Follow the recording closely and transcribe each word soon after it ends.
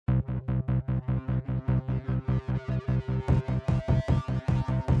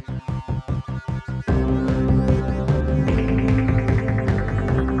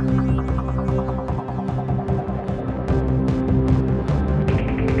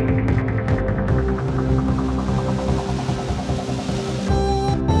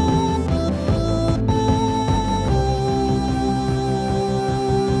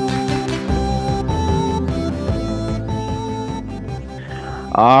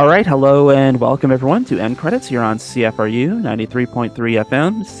All right, hello and welcome everyone to End Credits here on CFRU 93.3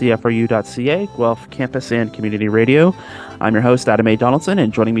 FM, CFRU.ca, Guelph Campus and Community Radio. I'm your host, Adam A. Donaldson,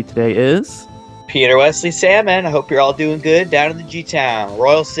 and joining me today is Peter Wesley Salmon. I hope you're all doing good down in the G-Town,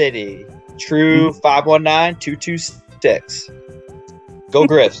 Royal City. True 519226. Go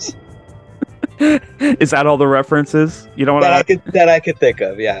Griffs. Is that all the references? You don't that want I could that I could think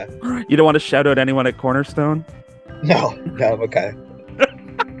of, yeah. You don't want to shout out anyone at Cornerstone? No, okay.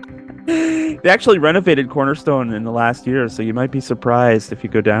 They actually renovated Cornerstone in the last year, so you might be surprised if you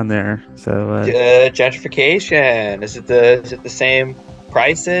go down there. So gentrification. Is it the same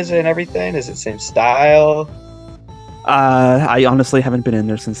prices and everything? Is it same style? I honestly haven't been in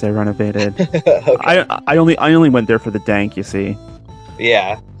there since they renovated. Okay. I only went there for the dank, you see.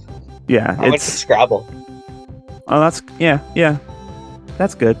 Yeah. Yeah, I went to Scrabble. Oh, yeah.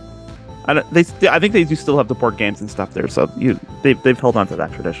 That's good. I think they do still have the board games and stuff there, so they've held on to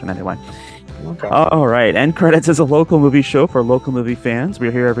that tradition anyway. Okay. All right, End Credits is a local movie show for local movie fans.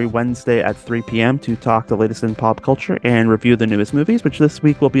 We're here every Wednesday at 3 p.m. to talk the latest in pop culture and review the newest movies, which this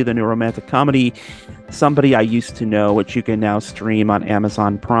week will be the new romantic comedy Somebody I Used to Know, which you can now stream on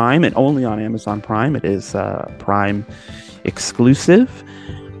Amazon Prime, and only on Amazon Prime. It is Prime exclusive.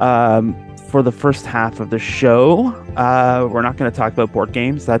 For the first half of the show, we're not going to talk about board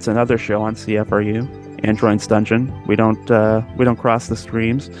games. That's another show on CFRU, Android's Dungeon. We don't cross the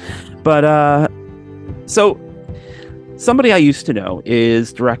streams. But so Somebody I Used to Know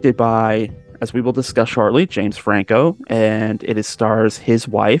is directed by, as we will discuss shortly, James Franco, and it stars his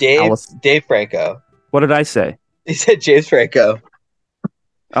wife, Alice. Dave Franco. What did I say? He said James Franco.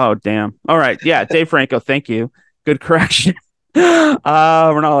 Oh, damn. All right. Yeah, Dave Franco. Thank you. Good correction. We're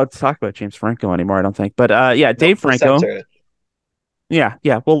not allowed to talk about James Franco anymore, I don't think. But yeah, Dave Franco. Yeah,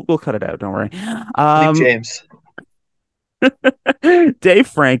 we'll cut it out. Don't worry. Leave James. Dave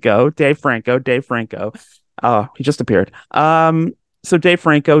Franco. Oh, he just appeared. So Dave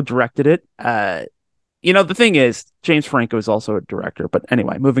Franco directed it. The thing is, James Franco is also a director. But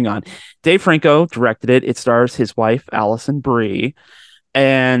anyway, moving on. Dave Franco directed it. It stars his wife, Alison Brie,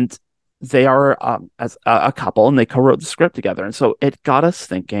 and they are as a couple, and they co-wrote the script together. And so it got us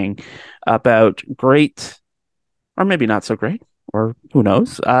thinking about great, or maybe not so great, or who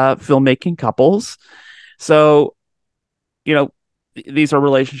knows, filmmaking couples. So, these are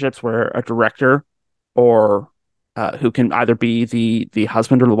relationships where a director or who can either be the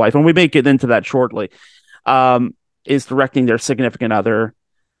husband or the wife, and we may get into that shortly, is directing their significant other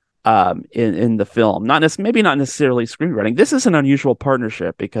in the film. Maybe not necessarily screenwriting. This is an unusual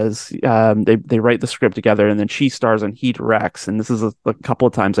partnership because they write the script together and then she stars and he directs. And this is a couple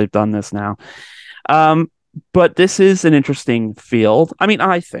of times they've done this now. But this is an interesting field. I mean,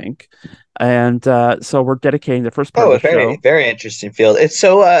 I think. And so we're dedicating the first part of the very, show. Very interesting field. It's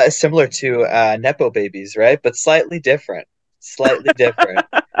so similar to Nepo babies, right? But slightly different.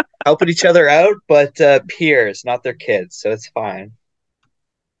 Helping each other out, but peers, not their kids. So it's fine.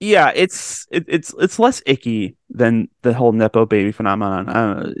 Yeah, it's less icky than the whole Nepo baby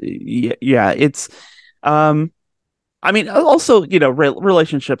phenomenon. It's I mean, also,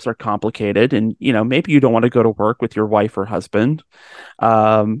 relationships are complicated, and maybe you don't want to go to work with your wife or husband.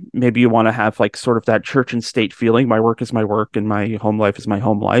 Maybe you want to have like sort of that church and state feeling. My work is my work and my home life is my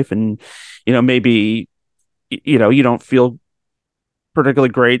home life. And maybe you don't feel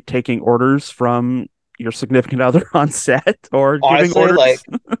particularly great taking orders from your significant other on set or giving Honestly, orders. like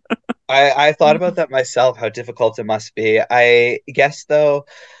I thought about that myself, how difficult it must be. I guess though,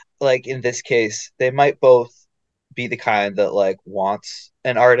 like in this case, they might both be the kind that like wants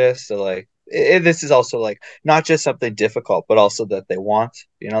an artist. So like this is also like not just something difficult, but also that they want,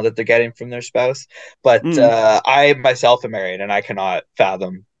 that they're getting from their spouse. But I myself am married, and I cannot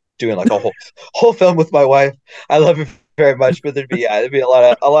fathom doing like a whole film with my wife. I love her very much, but there'd be a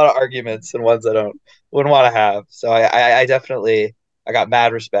lot of arguments and ones I wouldn't want to have. So I definitely I got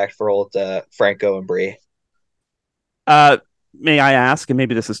mad respect for old Franco and Brie. May I ask, and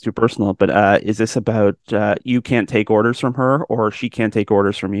maybe this is too personal, but is this about you can't take orders from her or she can't take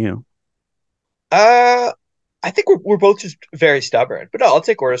orders from you? I think we're both just very stubborn, but no, I'll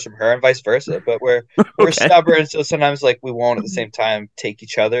take orders from her and vice versa. But we're Okay. stubborn, so sometimes like we won't at the same time take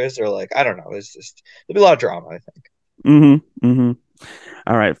each other's, or like I don't know. It's just there'll be a lot of drama, I think.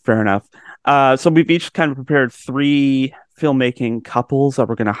 All right, fair enough. So we've each kind of prepared three filmmaking couples that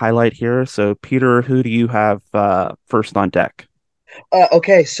we're going to highlight here. So Peter, who do you have first on deck?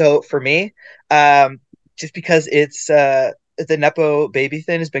 Okay, so for me, just because it's the Nepo baby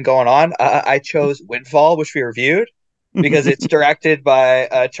thing has been going on, I chose Windfall, which we reviewed, because it's directed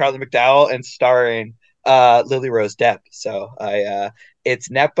by Charlie McDowell and starring Lily Rose Depp. So I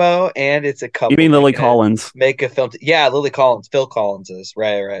it's Nepo and it's a You couple mean Lily making it Collins? make a film. Yeah, Lily Collins, Phil Collins is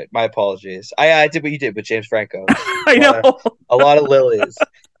right, right. My apologies. I did what you did with James Franco. I know. A lot of Lilies.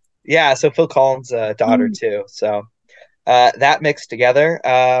 Yeah, so Phil Collins' daughter too. So that mixed together.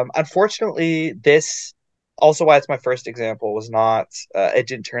 Unfortunately, this also why it's my first example was not. It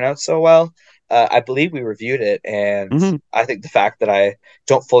didn't turn out so well. I believe we reviewed it, and Hmm. I think the fact that I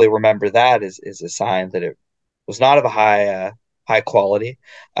don't fully remember that is a sign that it was not of a high quality.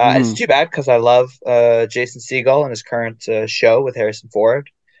 It's Hmm. too bad because I love Jason Segel and his current show with Harrison Ford.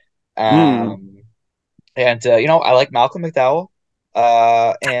 Hmm. Um, and I like Malcolm McDowell,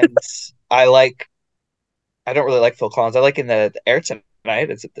 and I like I don't really like Phil Collins. I like in the Air Tonight.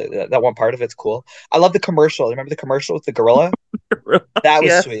 That one part of it's cool. I love the commercial. Remember the commercial with the gorilla? That was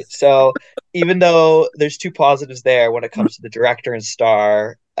Yes. sweet. So even though there's two positives there when it comes to the director and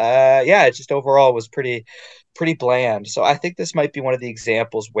star, yeah, it just overall was pretty bland. So I think this might be one of the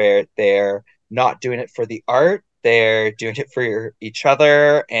examples where they're not doing it for the art, they're doing it for each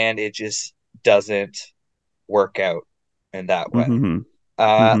other, and it just doesn't work out in that way. Hmm.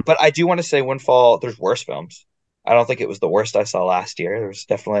 Hmm. But I do want to say Windfall, there's worse films. I don't think it was the worst I saw last year. There was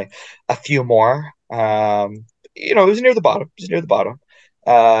definitely a few more. It was near the bottom. It was near the bottom.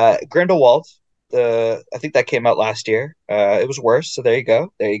 Grindelwald, I think that came out last year. It was worse. So there you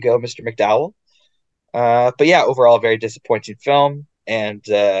go. There you go, Mr. McDowell. But yeah, overall, very disappointing film. And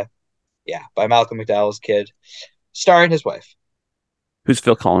yeah, by Malcolm McDowell's kid, starring his wife. Who's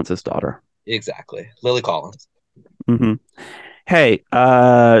Phil Collins' daughter? Exactly. Lily Collins. Hmm. Hey,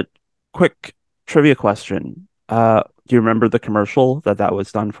 quick trivia question. Do you remember the commercial that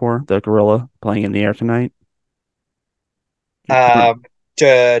was done for the gorilla playing in the air tonight? Um,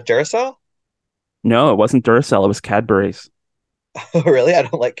 Duracell? No, it wasn't Duracell. It was Cadbury's. Really? I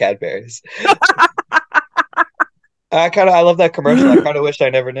don't like Cadbury's. I love that commercial. I kind of wished I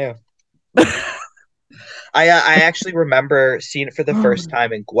never knew. I actually remember seeing it for the first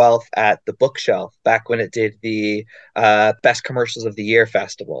time in Guelph at the Bookshelf back when it did the Best Commercials of the Year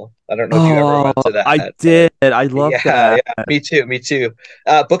festival. I don't know if you ever Oh, went to I that, but did. I love yeah, that. yeah, me too, me too.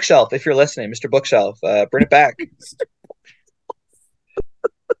 Bookshelf, if you're listening, Mr. Bookshelf, bring it back.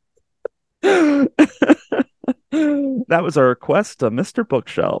 That was a request to Mr.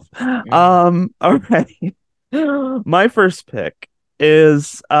 Bookshelf. Mhm. All right. My first pick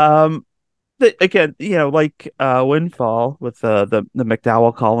is again, like Windfall with the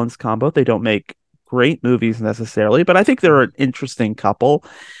McDowell Collins combo. They don't make great movies necessarily, but I think they're an interesting couple.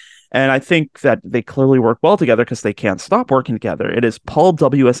 And I think that they clearly work well together because they can't stop working together. It is Paul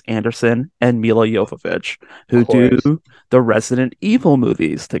W.S. Anderson and Mila Jovovich Of who do course. the Resident Evil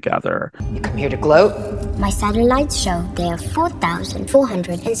movies together. You come here to gloat? My satellites show there are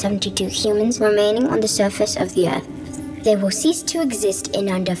 4,472 humans remaining on the surface of the Earth. They will cease to exist in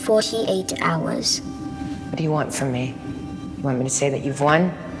under 48 hours. What do you want from me? You want me to say that you've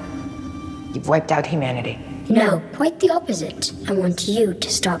won? You've wiped out humanity. No, quite the opposite. I want you to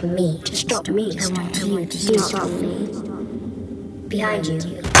stop me. To stop me. I want you to stop me. Behind you.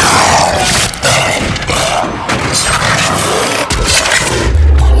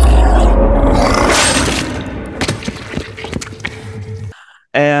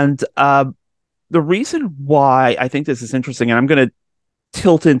 And the reason why I think this is interesting, and I'm going to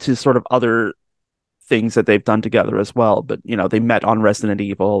tilt into sort of other things that they've done together as well, but they met on Resident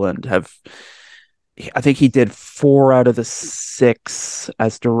Evil and have. I think he did 4 out of the 6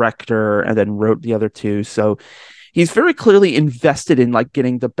 as director, and then wrote the other 2. So he's very clearly invested in like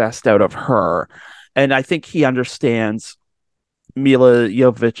getting the best out of her, and I think he understands Mila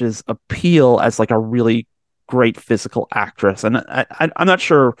Jovovich's appeal as like a really great physical actress. And I'm not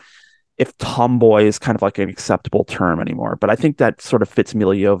sure if tomboy is kind of like an acceptable term anymore, but I think that sort of fits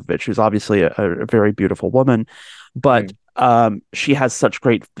Mila Jovovich, who's obviously a very beautiful woman, but Mm. she has such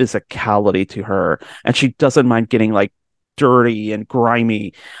great physicality to her, and she doesn't mind getting like dirty and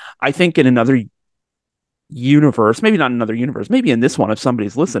grimy. I think in another universe, maybe not another universe, maybe in this one, if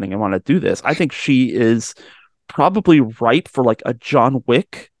somebody's listening and want to do this, I think she is probably ripe for like a John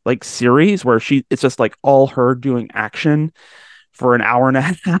Wick like series where it's just like all her doing action for an hour and a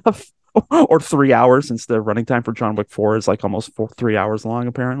half or 3 hours, since the running time for John Wick 4 is like almost 3 hours long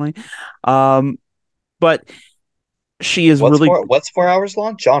apparently. But she is really What's 4 hours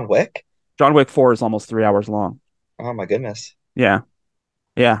long? John Wick? John Wick 4 is almost 3 hours long. Oh my goodness. Yeah.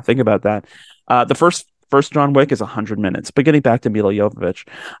 Yeah, think about that. The first John Wick is 100 minutes. But getting back to Mila Jovovich,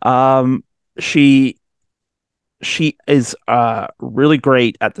 she she is really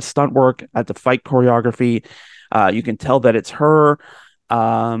great at the stunt work, at the fight choreography. You can tell that it's her.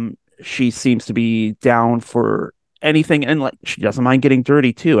 she seems to be down for anything, and like she doesn't mind getting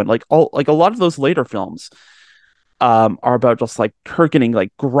dirty too. And like all like a lot of those later films are about just like her getting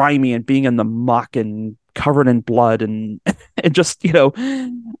like grimy and being in the muck and covered in blood and and just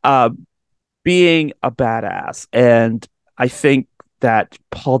uh being a badass. And I think that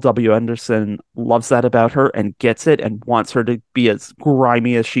Paul W. Anderson loves that about her and gets it and wants her to be as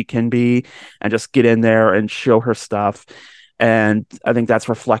grimy as she can be and just get in there and show her stuff. And I think that's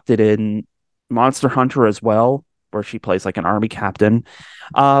reflected in Monster Hunter as well, where she plays like an army captain.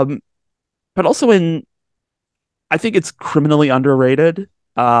 But also in, I think it's criminally underrated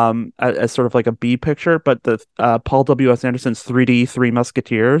as sort of like a B picture, but the Paul W.S. Anderson's 3D Three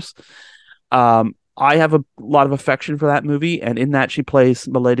Musketeers. I have a lot of affection for that movie, and in that she plays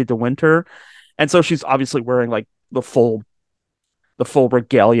Milady de Winter, and so she's obviously wearing like the full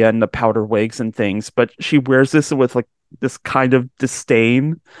regalia and the powder wigs and things, but she wears this with like this kind of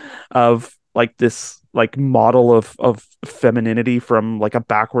disdain of like this like model of femininity from like a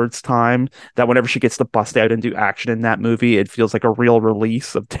backwards time, that whenever she gets to bust out and do action in that movie, it feels like a real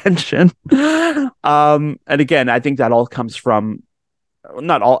release of tension. And again, I think that all comes from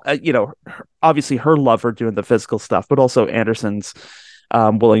not all, obviously her love for doing the physical stuff, but also Anderson's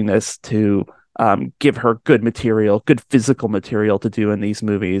willingness to give her good material, good physical material to do in these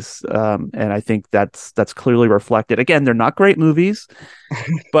movies. And I think that's clearly reflected. Again, they're not great movies,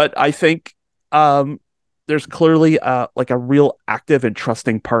 but I think there's clearly like a real active and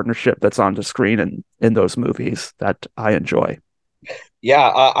trusting partnership that's on the screen in those movies that I enjoy.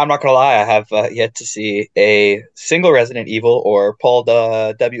 Yeah, I'm not gonna lie. I have yet to see a single Resident Evil or Paul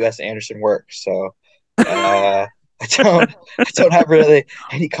W.S. Anderson work, so I don't have really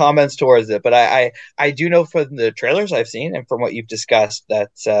any comments towards it. But I do know from the trailers I've seen and from what you've discussed that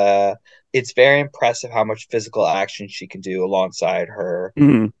it's very impressive how much physical action she can do alongside her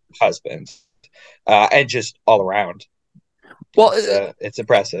Mhm. husband, and just all around. Well, It's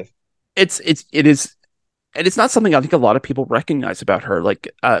impressive. it is, and it's not something I think a lot of people recognize about her. Like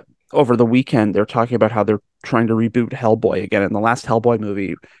over the weekend, they're talking about how they're trying to reboot Hellboy again. In the last Hellboy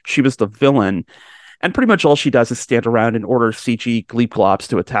movie, she was the villain, and pretty much all she does is stand around and order CG Gleep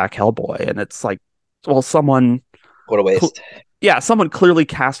to attack Hellboy. And it's like, well, What a waste. someone clearly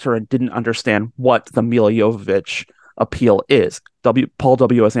cast her and didn't understand what the Mila Jovovich appeal is. Paul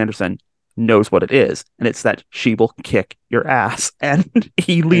W.S. Anderson knows what it is, and it's that she will kick your ass, and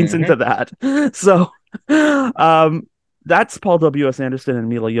he leans Mhm. into that. So, that's Paul W.S. Anderson and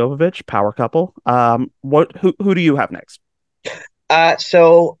Mila Jovovich, power couple. Who do you have next?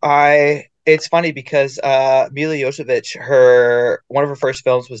 It's funny because Mila Jovovich, her one of her first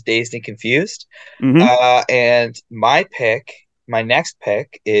films was Dazed and Confused. Hmm. And my next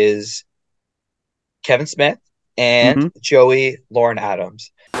pick is Kevin Smith and Hmm. Joey Lauren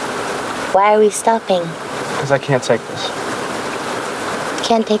Adams. Why are we stopping? Because I can't take this.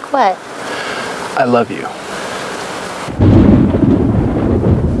 Can't take what? I love you.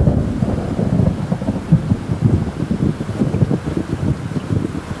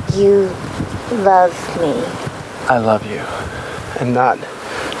 You love me. I love you. And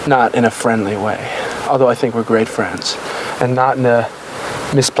not in a friendly way. Although I think we're great friends. And not in a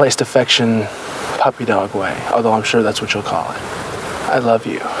misplaced affection puppy dog way. Although I'm sure that's what you'll call it. I love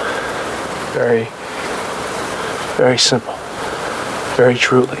you. Very, very simple. Very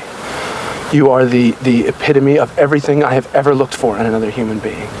truly. You are the epitome of everything I have ever looked for in another human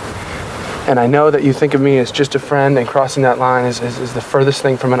being. And I know that you think of me as just a friend, and crossing that line is the furthest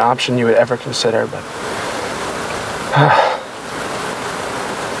thing from an option you would ever consider, but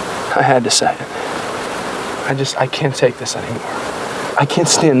I had to say it. I can't take this anymore. I can't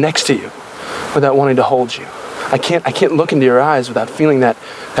stand next to you without wanting to hold you. I can't look into your eyes without feeling that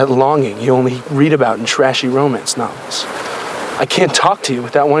longing you only read about in trashy romance novels. I can't talk to you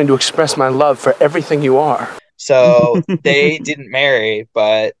without wanting to express my love for everything you are. So they didn't marry,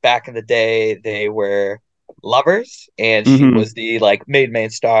 but back in the day they were lovers, and she Hmm. was the like main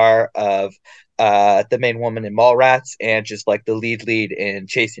star of the main woman in Mallrats, and just like the lead in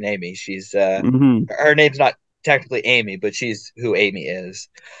Chasing Amy. She's Hmm. her name's not technically Amy, but she's who Amy is.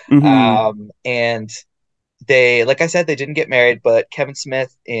 Hmm. And they, like I said, they didn't get married, but Kevin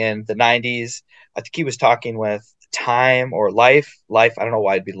Smith in the 90s, I think he was talking with Time or Life. I don't know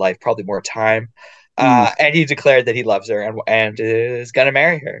why it'd be Life, probably more Time. And he declared that he loves her and is gonna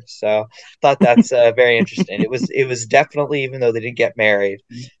marry her. So thought that's very interesting. It was definitely, even though they didn't get married,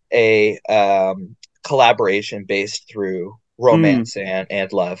 a collaboration based through Hmm. romance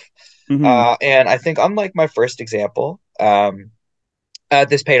and love. Hmm. And I think unlike my first example,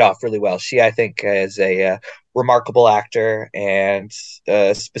 this paid off really well. She, I think, is a remarkable actor, and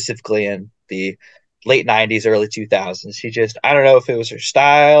specifically in the late 90s, early 2000s. She just, I don't know if it was her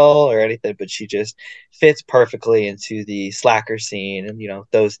style or anything, but she just fits perfectly into the slacker scene and,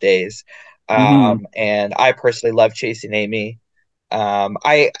 those days. Hmm. And I personally love Chasing Amy.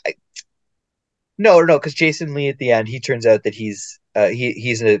 I no, no, because Jason Lee at the end, he turns out that he's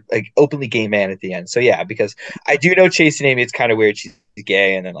a like openly gay man at the end. So yeah, because I do know Chasing Amy, it's kind of weird she's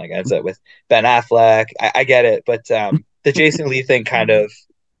gay and then like ends up with Ben Affleck. I get it, but the Jason Lee thing kind of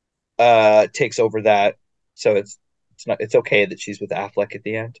takes over that. So it's okay that she's with Affleck at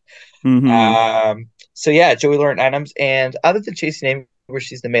the end. Hmm. So yeah, Joey Lauren Adams, and other than Chasing Amy, where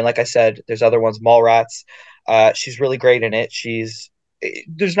she's the main, like I said, there's other ones. Mallrats, she's really great in it.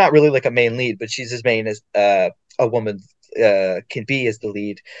 There's not really like a main lead, but she's as main as a woman can be as the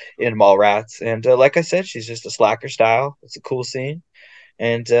lead in Mallrats. And like I said, she's just a slacker style. It's a cool scene,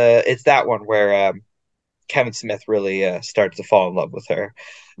 and it's that one where Kevin Smith really started to fall in love with her,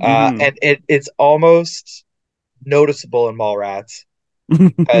 Hmm. and it's almost noticeable in Mallrats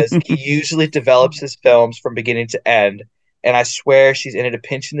because he usually develops his films from beginning to end. And I swear she's in it a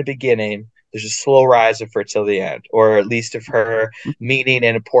pinch in the beginning. There's a slow rise of her till the end, or at least of her meaning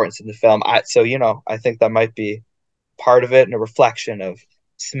and importance in the film. I think that might be part of it and a reflection of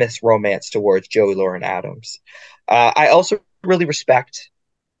Smith's romance towards Joey Lauren Adams. I also really respect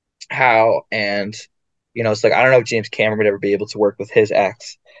how, and it's like I don't know if James Cameron would ever be able to work with his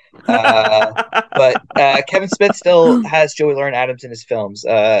ex, uh, but Kevin Smith still has Joey Lauren Adams in his films.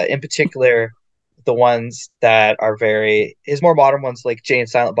 In particular, the ones that are his more modern ones, like Jay and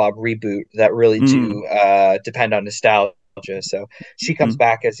Silent Bob reboot, that really Hmm. do depend on nostalgia. So she comes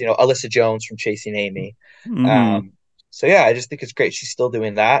back as Alyssa Jones from Chasing Amy. Hmm. Um, so yeah, I just think it's great she's still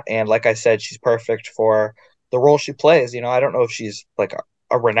doing that, and like I said, she's perfect for the role she plays. I don't know if she's like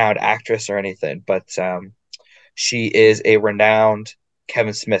a renowned actress or anything, but she is a renowned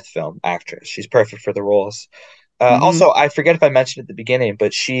Kevin Smith film actress. She's perfect for the roles. Hmm. Also, I forget if I mentioned at the beginning,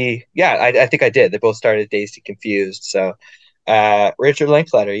 but yeah, I think I did. They both started Dazed and Confused. So, Richard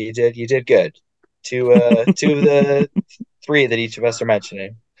Linklater, you did good. Two of the three that each of us are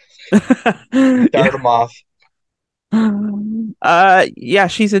mentioning. Start Yeah. them off. Yeah,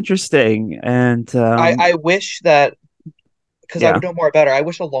 she's interesting. And I wish that because I yeah. would know more about her. I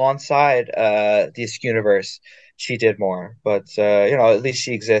wish alongside the Askew universe she did more, but at least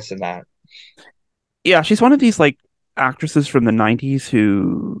she exists in that. Yeah, she's one of these like actresses from the 90s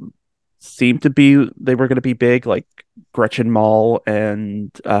who seemed to be they were going to be big, like Gretchen Mol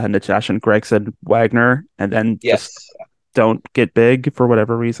and Natasha and Gregson Wagner, and then just Yes. don't get big for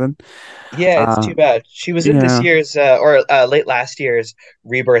whatever reason. Yeah, it's Uh, too bad. She was in this yeah. year's or late last year's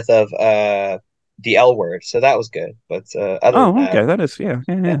rebirth of the L Word, so that was good. But other than Oh, that, okay. That is, yeah,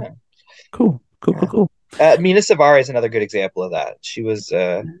 yeah, yeah. yeah, Cool, cool, cool, yeah. cool. Mina Savari is another good example of that. She was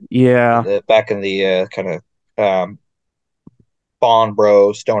Yeah, back in the kind of Bond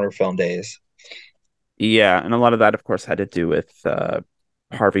bro stoner film days. yeah, and a lot of that, of course, had to do with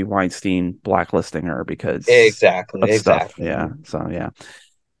Harvey Weinstein blacklisting her because Exactly, of stuff. exactly. Yeah, so yeah.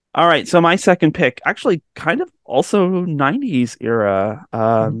 All right, so my second pick, actually, kind of also '90s era.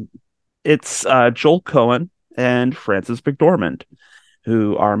 It's Joel Cohen and Frances McDormand,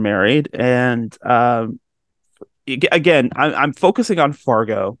 who are married, and again, I'm focusing on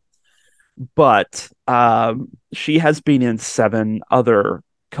Fargo, but she has been in seven other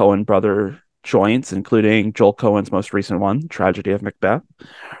Cohen brother joints, including Joel Cohen's most recent one, Tragedy of Macbeth,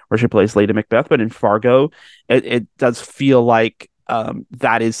 where she plays Lady Macbeth. But in Fargo, it does feel like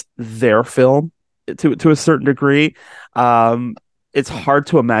that is their film to a certain degree. Um, it's hard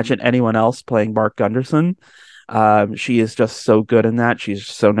to imagine anyone else playing Mark Gunderson. She is just so good in that. She's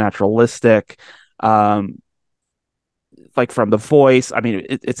so naturalistic. Um, like from the voice. I mean,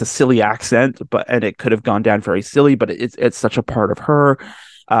 it's a silly accent, but and it could have gone down very silly, but it's such a part of her.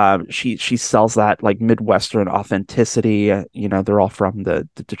 She sells that like Midwestern authenticity. They're all from the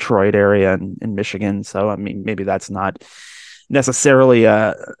Detroit area and in Michigan, so I mean, maybe that's not necessarily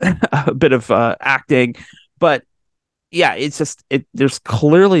a bit of acting, but yeah, it's just There's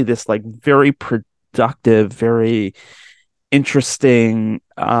clearly this like very productive, very interesting.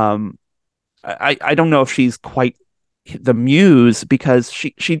 I don't know if she's quite the muse because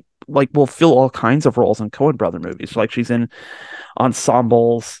she like will fill all kinds of roles in Coen brother movies. Like she's in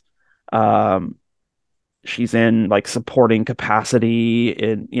ensembles, um, she's in like supporting capacity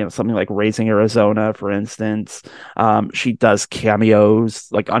in something like Raising Arizona, for instance. She does cameos,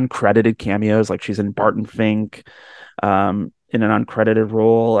 like uncredited cameos, like she's in Barton Fink, in an uncredited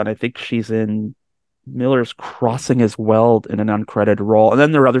role, and I think she's in. Miller's crossing as well in an uncredited role. And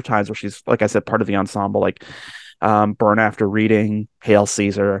then there are other times where she's, like I said, part of the ensemble, like Burn After Reading, Hail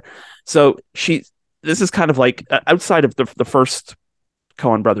Caesar. So this is kind of like outside of the first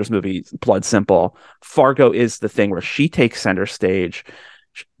Coen Brothers movie, Blood Simple, Fargo is the thing where she takes center stage.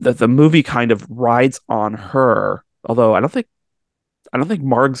 The movie kind of rides on her, although I don't think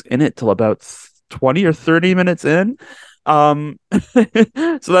Marg's in it till about 20 or 30 minutes in. So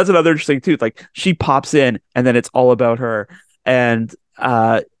that's another interesting too. Like she pops in and then it's all about her. And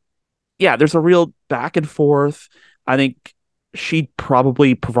yeah, there's a real back and forth. I think she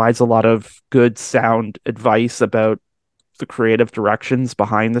probably provides a lot of good sound advice about the creative directions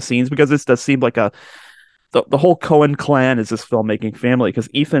behind the scenes, because this does seem like the whole Coen clan is this filmmaking family, because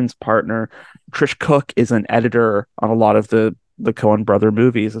Ethan's partner, Trish Cook, is an editor on a lot of the Coen brother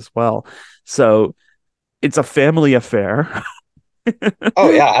movies as well. So it's a family affair.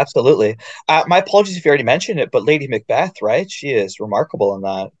 Oh yeah, absolutely. My apologies if you already mentioned it, but Lady Macbeth, right? She is remarkable in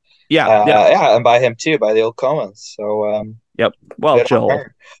that. Yeah. Yeah, and by him too, by the old Coens. So Yep. Well, good on Joel.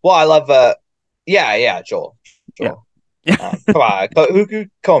 her. Well, I love yeah, Joel. Yeah. Come on,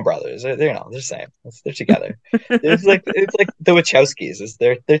 Coen brothers. They're you know they're the same. They're together. It's like the Wachowskis.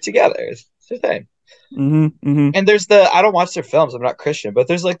 They're together. It's their thing. And there's I don't watch their films. I'm not Christian, but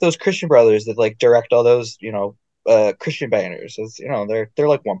there's like those Christian brothers that like direct all those Christian banners. It's, they're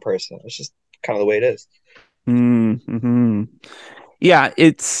like one person. It's just kind of the way it is. Yeah,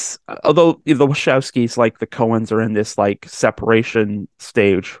 it's although the Wachowskis, like the Coens, are in this like separation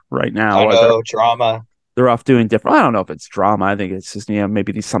stage right now. I know, drama. They're off doing different. I don't know if it's drama. I think it's just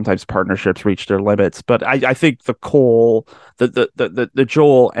maybe these sometimes partnerships reach their limits. But I think the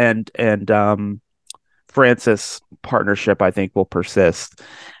Joel and Francis partnership, I think, will persist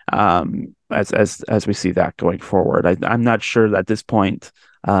as we see that going forward. I'm not sure at this point,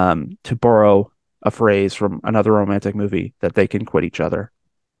 to borrow a phrase from another romantic movie, that they can quit each other.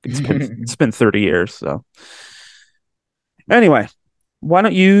 It's been 30 years. So anyway, why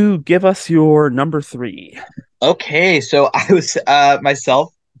don't you give us your number 3? Okay, so I was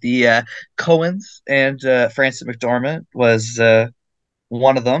myself, the Coens, and Frances McDormand was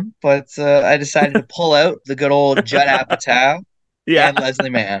one of them, but I decided to pull out the good old Judd Apatow and Leslie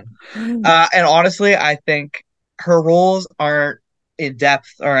Mann. And honestly, I think her roles aren't in depth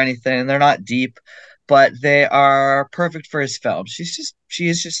or anything; they're not deep, but they are perfect for his film. She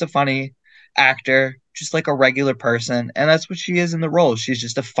is just a funny actor, just like a regular person, and that's what she is in the role. She's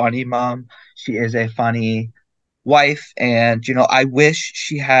just a funny mom. She is a funny wife, and I wish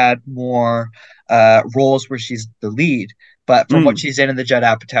she had more roles where she's the lead. But from what she's in the Judd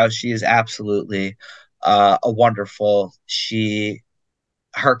Apatow, she is absolutely a wonderful.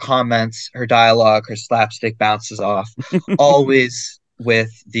 Her comments, her dialogue, her slapstick bounces off always with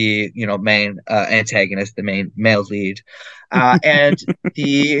the main antagonist, the main male lead. And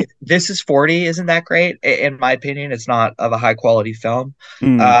This Is 40 isn't that great in my opinion. It's not of a high quality film.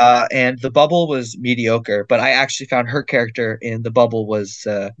 And The Bubble was mediocre, but I actually found her character in The Bubble was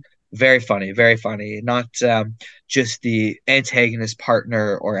very funny, very funny. Not just the antagonist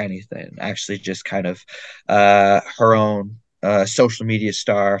partner or anything. Actually, just kind of her own social media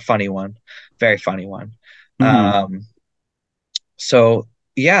star, funny one, very funny one. So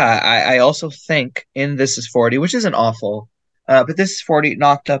yeah, I also think in This Is 40, which isn't awful, but This Is 40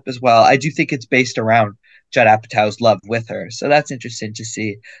 knocked up as well. I do think it's based around Judd Apatow's love with her, so that's interesting to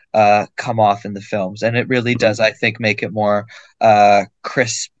see come off in the films, and it really does, I think, make it more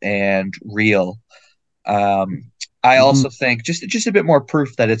crisp and real. I also think just a bit more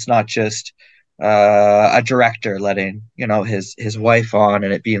proof that it's not just a director letting his wife on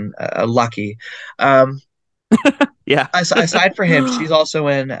and it being lucky. Yeah. Aside for him, she's also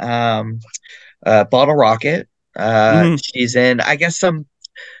in Bottle Rocket. She's in, I guess, some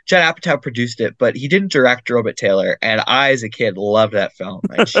Judd Apatow produced it, but he didn't direct Robert Taylor. And I, as a kid, loved that film,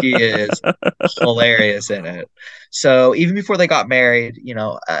 and she is hilarious in it. So even before they got married,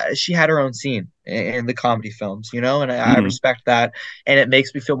 she had her own scene in the comedy films, and I respect that, and it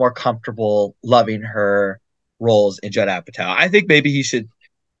makes me feel more comfortable loving her roles in Judd Apatow. I think maybe he should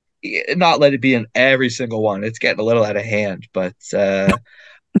not let it be in every single one. It's getting a little out of hand, but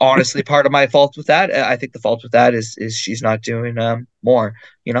honestly, part of my fault with that, I think the fault with that is she's not doing more,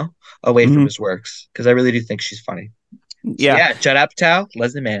 away from his works, because I really do think she's funny. Yeah. So yeah, Judd Apatow,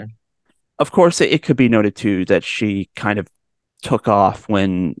 Leslie Mann. Of course, it could be noted too that she kind of took off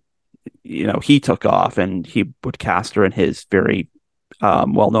when he took off, and he would cast her in his very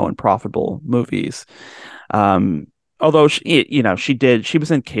well-known profitable movies. Although she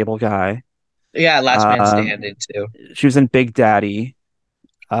was in Cable Guy. Yeah, Last Man Standing too. She was in Big Daddy.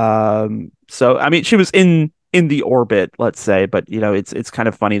 So I mean, she was in the orbit, let's say, but it's kind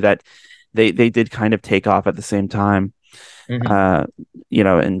of funny that they did kind of take off at the same time. Mhm.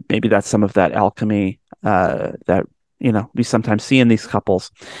 And maybe that's some of that alchemy that we sometimes see in these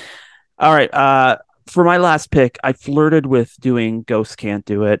couples. All right, for my last pick, I flirted with doing Ghosts Can't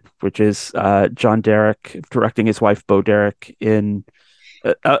Do It, which is John Derek directing his wife Bo Derek in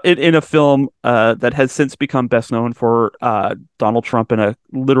a film that has since become best known for Donald Trump in a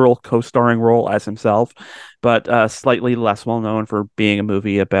literal co-starring role as himself, but slightly less well known for being a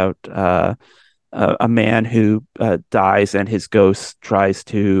movie about a man who dies and his ghost tries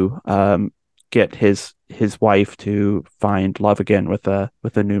to get his wife to find love again with a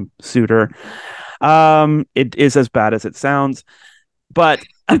new suitor. It is as bad as it sounds, but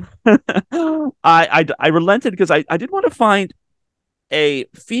I relented because I did want to find a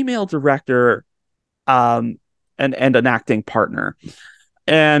female director and an acting partner,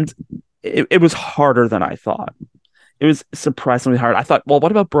 and it was harder than I thought. It was surprisingly hard. I thought, well,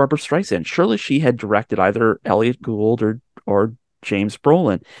 what about Barbara Streisand? Surely she had directed either Elliot Gould or James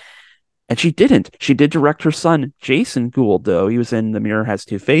Brolin. And she didn't. She did direct her son, Jason Gould, though. He was in The Mirror Has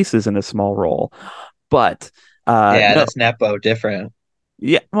Two Faces in a small role. But Yeah, no, that's Nepo different.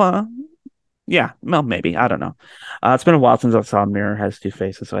 yeah, well, maybe. I don't know. It's been a while since I saw Mirror Has Two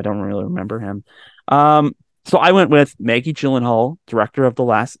Faces, so I don't really remember him. So I went with Maggie Gyllenhaal, director of the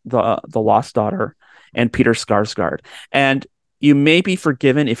Lost Daughter, and Peter Sarsgaard. And you may be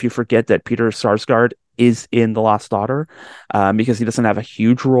forgiven if you forget that Peter Sarsgaard is in The Lost Daughter, because he doesn't have a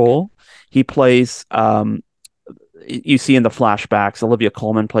huge role. He plays, you see in the flashbacks, Olivia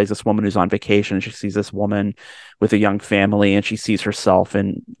Colman plays this woman who's on vacation. She sees this woman with a young family, and she sees herself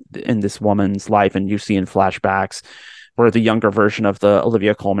in this woman's life. And you see in flashbacks where the younger version of the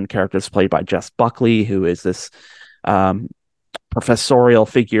Olivia Colman character is played by Jess Buckley, who is this professorial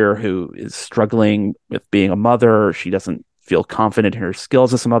figure who is struggling with being a mother. She doesn't feel confident in her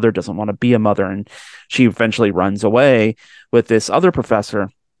skills as a mother, doesn't want to be a mother, and she eventually runs away with this other professor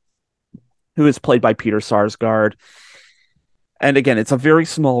who is played by Peter Sarsgaard. And again, it's a very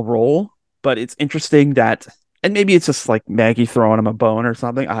small role, but it's interesting that, and maybe it's just like Maggie throwing him a bone or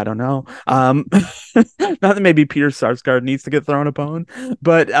something. I don't know. Not that maybe Peter Sarsgaard needs to get thrown a bone,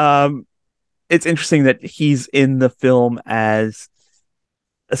 but it's interesting that he's in the film as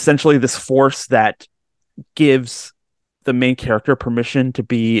essentially this force that gives the main character permission to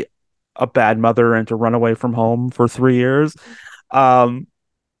be a bad mother and to run away from home for 3 years.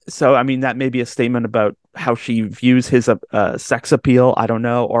 So, I mean, that may be a statement about how she views his sex appeal. I don't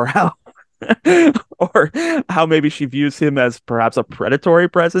know, or how, or how maybe she views him as perhaps a predatory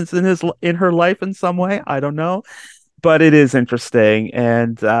presence in her life in some way. I don't know, but it is interesting,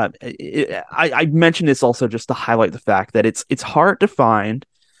 and I mentioned this also just to highlight the fact that it's hard to find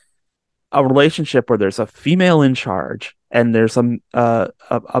a relationship where there's a female in charge and there's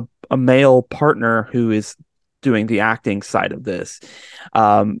a male partner who is doing the acting side of this.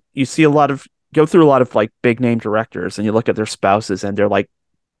 You see go through a lot of like big name directors, and you look at their spouses, and they're like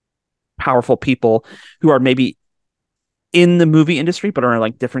powerful people who are maybe in the movie industry, but are in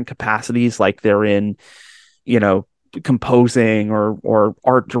like different capacities. Like they're in, composing or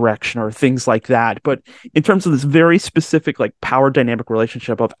art direction or things like that. But in terms of this very specific like power dynamic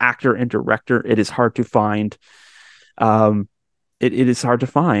relationship of actor and director, it is hard to find. It is hard to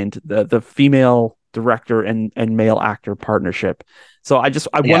find the female director and male actor partnership. So I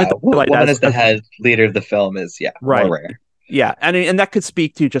wanted to highlight woman that as the head leader of the film is right. more rare. Yeah, and that could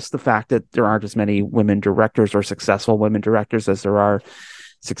speak to just the fact that there aren't as many women directors or successful women directors as there are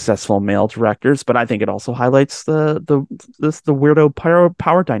successful male directors. But I think it also highlights the weirdo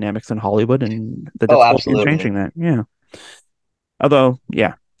power dynamics in Hollywood and the difficulty in changing that. Yeah. Although,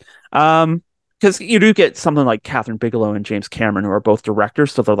 yeah. Because you do get something like Catherine Bigelow and James Cameron, who are both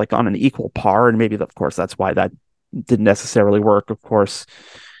directors, so they're like on an equal par, and maybe of course that's why that didn't necessarily work. Of course,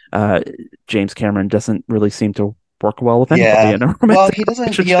 James Cameron doesn't really seem to work well with anybody. Yeah. Well, he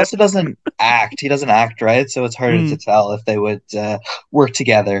doesn't. He also doesn't act. He doesn't act, right? So it's harder to tell if they would work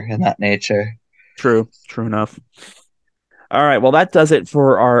together in that nature. True enough. All right, well, that does it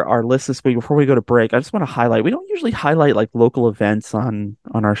for our list this week. Before we go to break, I just want to highlight, we don't usually highlight like local events on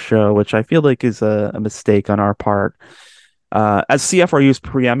our show, which I feel like is a mistake on our part. As CFRU's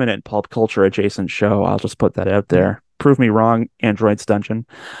preeminent pulp culture adjacent show, I'll just put that out there. Prove me wrong, Android's Dungeon.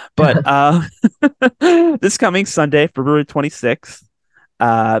 But this coming Sunday, February 26th,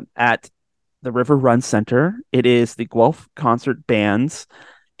 at the River Run Center, it is the Guelph Concert Band's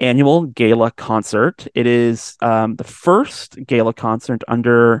annual gala concert. It is the first gala concert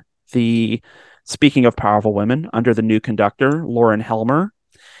under speaking of powerful women, under the new conductor, Lauren Helmer.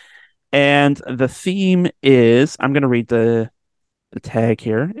 And the theme is, I'm going to read the tag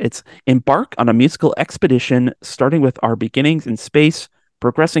here. It's embark on a musical expedition starting with our beginnings in space,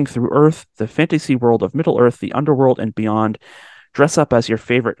 progressing through Earth, the fantasy world of Middle Earth, the underworld, and beyond. Dress up as your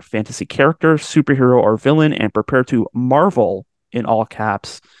favorite fantasy character, superhero, or villain, and prepare to marvel in all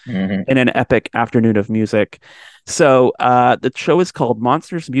caps Mhm. in an epic afternoon of music. So the show is called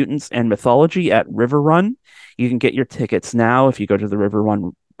Monsters, Mutants, and Mythology at River Run. You can get your tickets now if you go to the River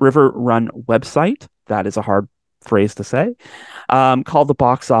Run website. That is a hard phrase to say. Call the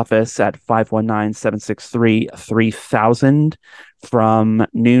box office at 519-763-3000 from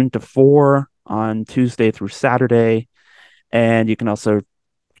noon to 4 on Tuesday through Saturday. And you can also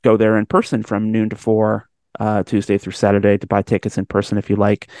go there in person from noon to 4 Tuesday through Saturday to buy tickets in person if you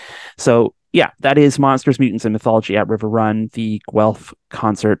like. So yeah, that is Monsters, Mutants, and Mythology at River Run, the Guelph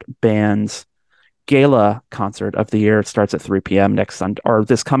Concert Band's gala concert of the year. It starts at 3 p.m. next Sunday, or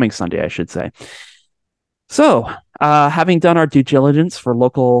this coming Sunday, I should say. So, having done our due diligence for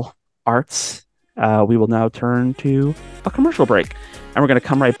local arts, we will now turn to a commercial break. And we're going to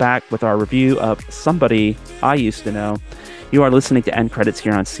come right back with our review of Somebody I Used to Know. You are listening to End Credits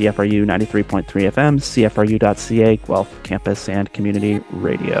here on CFRU 93.3 FM, CFRU.ca, Guelph Campus and Community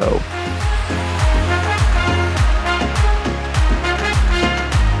Radio.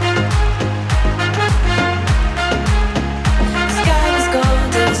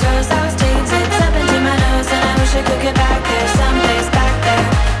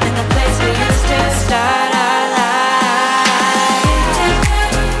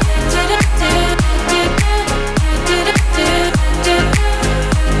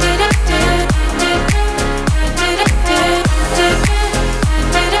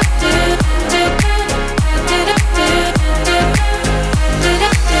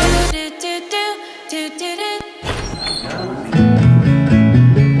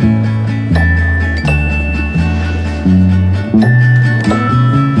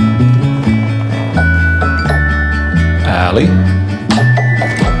 Allie?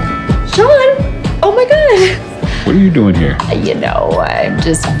 Sean! Oh my god! What are you doing here? You know, I'm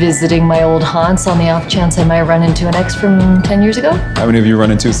just visiting my old haunts on the off chance I might run into an ex from 10 years ago. How many have you run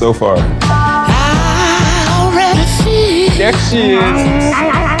into so far? There she is.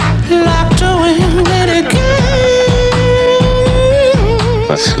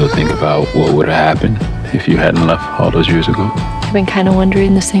 I still think about what would have happened if you hadn't left all those years ago. I've been kind of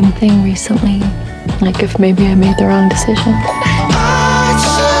wondering the same thing recently. Like if maybe I made the wrong decision.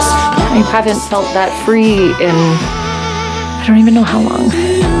 I haven't felt that free in I don't even know how long.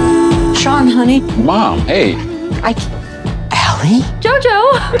 Sean, honey. Mom, hey. Allie?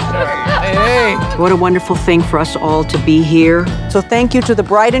 Jojo! Hey. What a wonderful thing for us all to be here. So thank you to the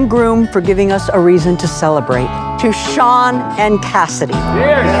bride and groom for giving us a reason to celebrate. To Sean and Cassidy.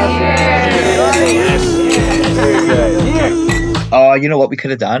 Oh, you know what we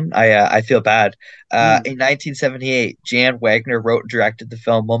could have done? I feel bad. In 1978, Jan Wagner wrote and directed the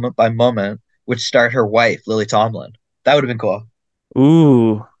film Moment by Moment, which starred her wife, Lily Tomlin. That would have been cool.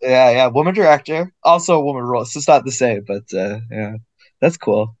 Ooh. Yeah, woman director, also a woman role. So it's not the same, but yeah, that's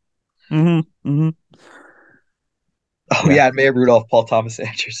cool. Mm-hmm. Mm-hmm. Oh yeah, and Maya Rudolph, Paul Thomas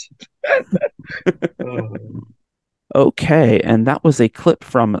Anderson. Oh. Okay, and that was a clip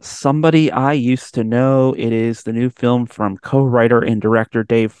from Somebody I Used to Know. It is the new film from co-writer and director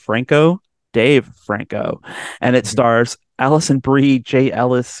Dave Franco, and it stars Alison Brie, Jay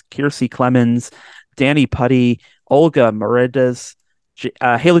Ellis, Kiersey Clemens, Danny Putty, Olga Moredes,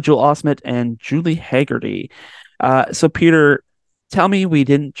 Haley Joel Osment, and Julie Haggerty. So Peter, tell me we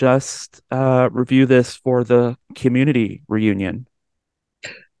didn't just review this for the community reunion.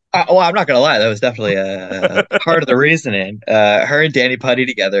 Well, I'm not gonna lie, that was definitely a part of the reasoning. Her and Danny Putty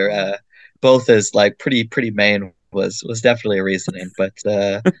together, both as like pretty main, was definitely a reasoning. But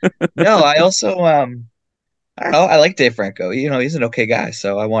no, I also I don't know, I like Dave Franco. You know, he's an okay guy,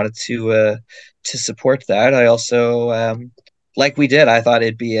 so I wanted to support that. I also like we did, I thought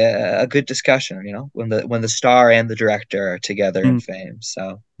it'd be a good discussion. You know, when the star and the director are together in fame.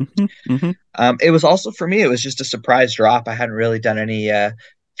 So it was also for me, it was just a surprise drop. I hadn't really done any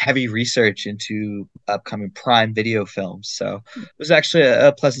heavy research into upcoming Prime Video films, so it was actually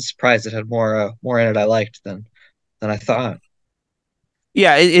a pleasant surprise. It had more in it I liked than I thought.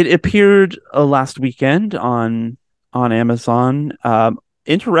 Yeah, it appeared last weekend on Amazon.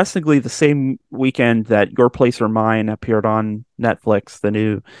 Interestingly, the same weekend that Your Place or Mine appeared on Netflix, the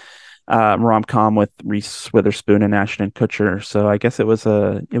new rom-com with Reese Witherspoon and Ashton Kutcher. So I guess it was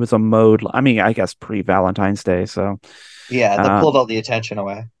a mode. I mean, I guess pre-Valentine's Day. So yeah, that pulled all the attention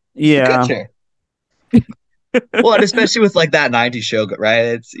away. Yeah. Well, and especially with like that '90s show,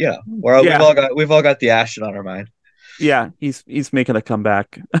 right? It's we've all got the Ashton on our mind. Yeah, he's making a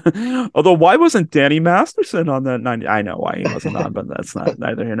comeback. Although, why wasn't Danny Masterson on that 90? I know why he wasn't on, but that's not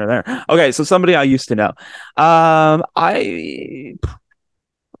neither here nor there. Okay, so somebody I used to know. I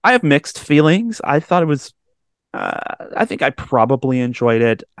have mixed feelings. I thought it was. I think I probably enjoyed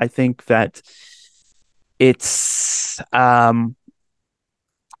it. I think that it's. I'm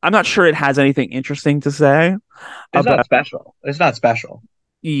not sure it has anything interesting to say. It's not special. It's not special.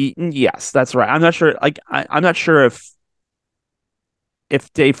 Yes, that's right. I'm not sure. Like, I'm not sure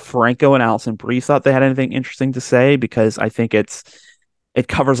if Dave Franco and Alison Brie thought they had anything interesting to say, because I think it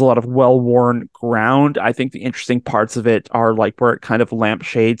covers a lot of well-worn ground. I think the interesting parts of it are like where it kind of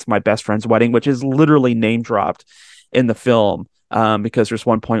lampshades My Best Friend's Wedding, which is literally name dropped in the film, because there's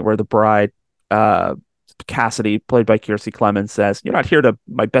one point where the bride, Cassidy, played by Kiersey Clemens, says, "You're not here to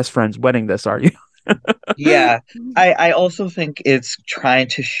my best friend's wedding, this, are you?" Yeah, I also think it's trying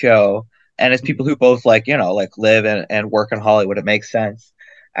to show, and as people who both like live and work in Hollywood, it makes sense,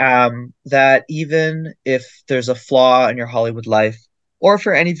 that even if there's a flaw in your Hollywood life, or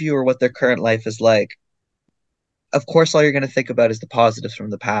for any viewer what their current life is like, of course all you're going to think about is the positives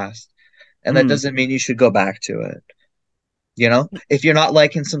from the past, and that doesn't mean you should go back to it. If you're not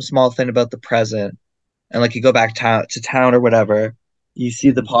liking some small thing about the present, and like you go back to town or whatever, you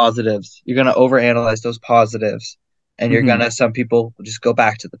see the positives, you're going to overanalyze those positives, and you're gonna, some people just go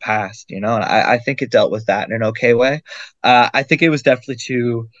back to the past, and I think it dealt with that in an okay way. I think it was definitely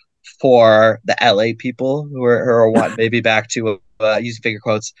too for the LA people who are wanting maybe back to using finger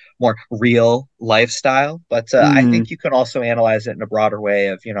quotes, more real lifestyle, but I think you can also analyze it in a broader way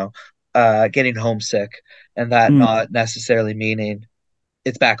of getting homesick, and that not necessarily meaning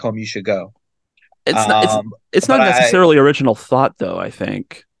it's back home you should go. It's not necessarily original thought, though, I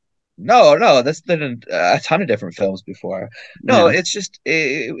think. No, that's been in a ton of different films before. No, Yeah. it's just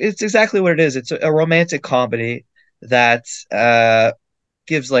it's exactly what it is. It's a romantic comedy that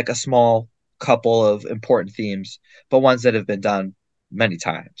gives like a small couple of important themes, but ones that have been done many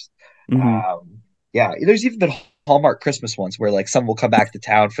times. Yeah, there's even been Hallmark Christmas ones where like someone will come back to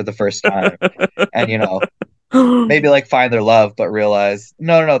town for the first time, and maybe like find their love, but realize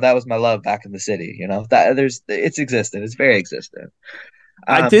no, that was my love back in the city. That it's existent. It's very existent.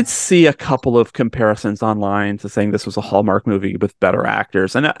 I did see a couple of comparisons online to saying this was a Hallmark movie with better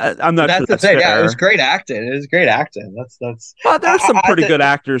actors, and I'm not sure that's the thing. fair. Yeah, it was great acting. It was great acting. That's. Well, there's some pretty good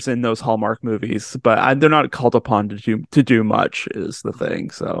actors in those Hallmark movies, but they're not called upon to do much. Is the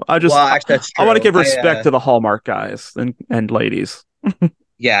thing. So actually, that's true. I want to give respect to the Hallmark guys and ladies.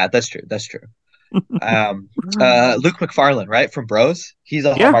 Yeah, that's true. That's true. Luke McFarlane, right, from Bros. He's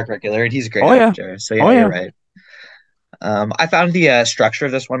a Hallmark regular, and he's a great actor. So you're right. I found the structure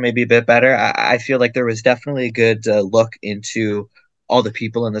of this one maybe a bit better. I feel like there was definitely a good look into all the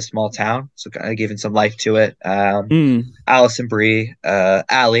people in the small town, so kind of giving some life to it. Alison Brie,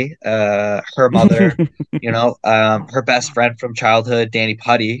 Allie, her mother, her best friend from childhood, Danny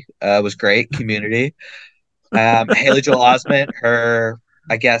Putty, was great. Community. Haley Joel Osment, her,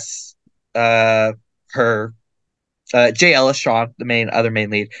 I guess, her. Jay Ellis, Sean, the other main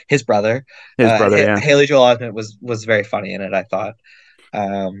lead, his brother. Yeah. Haley Joel Osment was very funny in it, I thought.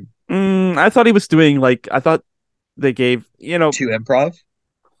 I thought he was doing I thought they gave too improv.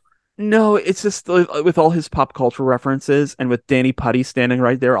 No, it's just with all his pop culture references, and with Danny Putty standing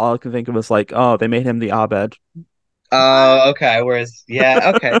right there, all I can think of was like, oh, they made him the Abed. Oh, okay. Whereas,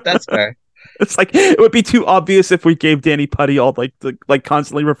 yeah, okay, that's fair. It's like it would be too obvious if we gave Danny Putty all like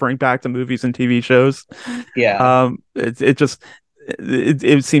constantly referring back to movies and TV shows. Yeah.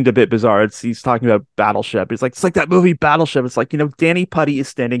 It seemed a bit bizarre. He's talking about Battleship. It's like that movie Battleship. It's like, Danny Putty is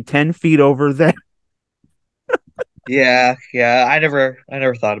standing 10 feet over there. Yeah. I never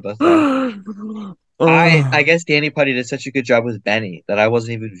thought about that. I guess Danny Putty did such a good job with Benny that I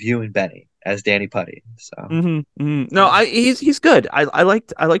wasn't even viewing Benny as Danny Putty. So no, he's good. I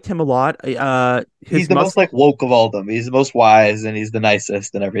liked him a lot. He's the most like woke of all of them. He's the most wise, and he's the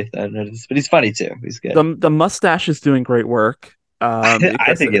nicest and everything. But he's funny too. He's good. The mustache is doing great work. I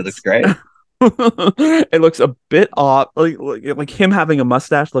think it looks great. It looks a bit off. Like him having a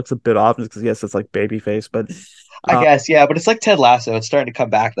mustache looks a bit off because yes, it's like baby face, but. I guess, yeah, but it's like Ted Lasso. It's starting to come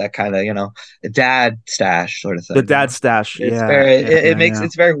back, that kind of, dad stash sort of thing. The dad stash, it's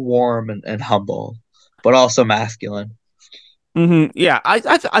it's very warm and humble, but also masculine. Yeah,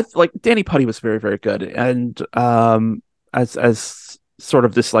 I like Danny Putty was very, very good, and as sort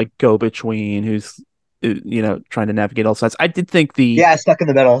of this like go between who's trying to navigate all sides. I did think stuck in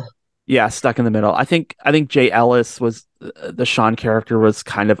the middle. Yeah, stuck in the middle. I think Jay Ellis was the Sean character was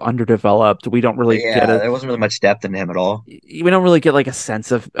kind of underdeveloped. We don't really get Yeah, there wasn't really much depth in him at all. we don't really get like a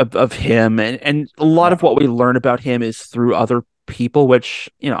sense of him, and a lot of No. what we learn about him is through other people, which,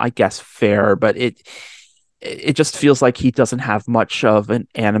 I guess fair, but it just feels like he doesn't have much of an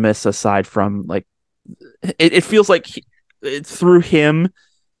animus aside from like it feels like through him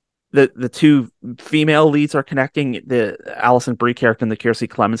the two female leads are connecting, the Alison Brie character and the Kiersey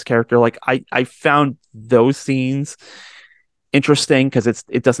Clemens character. Like I found those scenes interesting because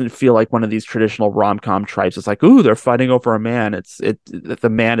it doesn't feel like one of these traditional rom-com tropes. It's like, ooh, they're fighting over a man. The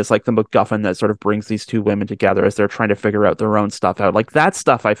man is like the MacGuffin that sort of brings these two women together as they're trying to figure out their own stuff out. Like that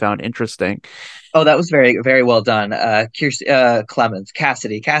stuff I found interesting. Oh, that was very, very well done. Clemens,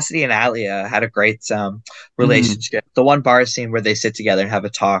 Cassidy and Alia had a great relationship. The one bar scene where they sit together and have a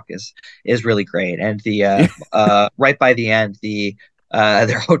talk is really great. And the right by the end,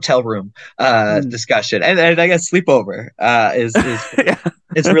 their hotel room discussion and I guess sleepover is Yeah.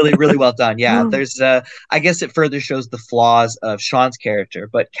 it's really, really well done. Yeah, there's I guess it further shows the flaws of Sean's character,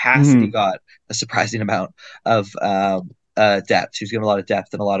 but Cassidy got a surprising amount of depth. She was given a lot of depth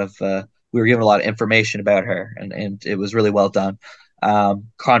and a lot of we were given a lot of information about her, and it was really well done.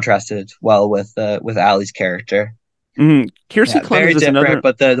 Contrasted well with Ali's character. Kiersey Clemens very is different, another.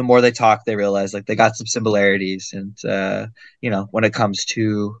 but the more they talk, they realize like they got some similarities, and when it comes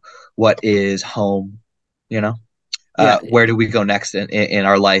to what is home, where do we go next in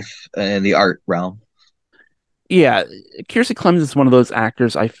our life in the art realm? Yeah, Kiersey Clemens is one of those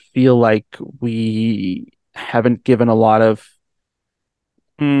actors I feel like we haven't given a lot of.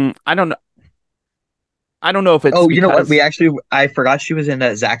 I don't know. I don't know if it's. Oh, you know what? because I forgot she was in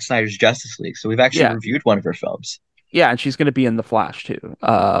Zack Snyder's Justice League, so we've actually yeah, reviewed one of her films. yeah, and she's going to be in The Flash too,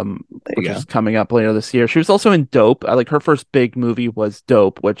 There you which go. is coming up later this year. She was also in Dope. Like her first big movie was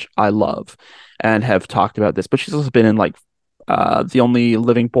Dope, which I love, and have talked about this. But she's also been in like The Only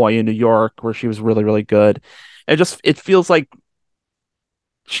Living Boy in New York, where she was really really good. It feels like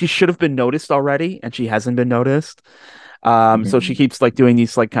she should have been noticed already, and she hasn't been noticed. So she keeps like doing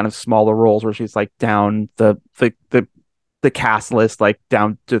these like kind of smaller roles where she's like down the cast list, like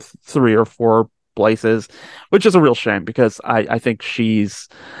down to three or four places, which is a real shame because um I think she's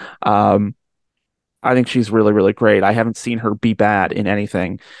really really great. I haven't seen her be bad in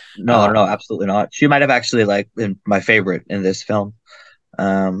anything. No, no, absolutely not. She might have actually like been my favorite in this film.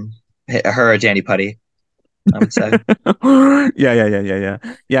 Her or Danny Putty, I would say.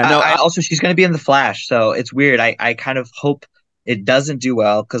 Yeah. No, Also, she's going to be in The Flash, so it's weird. I kind of hope it doesn't do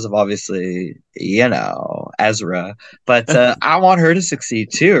well because of obviously, Ezra. But I want her to succeed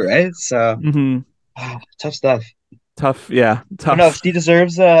too, right? So tough stuff. tough. Yeah, I know tough. she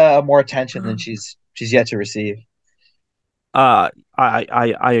deserves more attention than she's yet to receive. I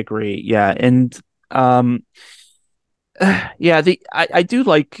agree. Yeah, and um, yeah. I do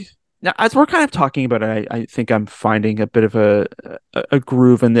like now as we're kind of talking about it. I think I'm finding a bit of a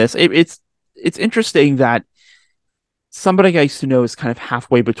groove in this. It's interesting that somebody I used to know is kind of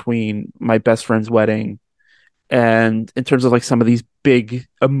halfway between My Best Friend's Wedding and in terms of like some of these big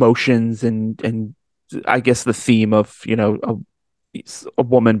emotions and I guess the theme of a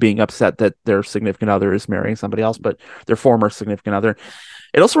woman being upset that their significant other is marrying somebody else, but their former significant other.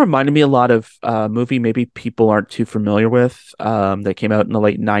 It also reminded me a lot of a movie maybe people aren't too familiar with that came out in the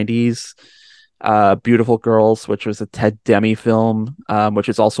late 90s, Beautiful Girls, which was a Ted Demme film, which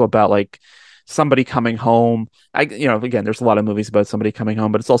is also about like somebody coming home. Again, there's a lot of movies about somebody coming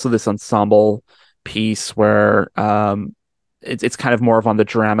home, but it's also this ensemble piece where it's kind of more of on the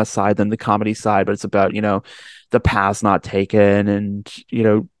drama side than the comedy side, but it's about the path's not taken, and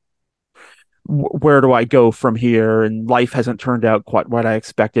where do I go from here, and life hasn't turned out quite what I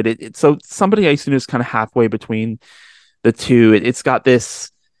expected. So somebody I used to know is kind of halfway between the two. It's got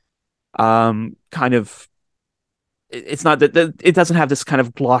this kind of it's not that it doesn't have this kind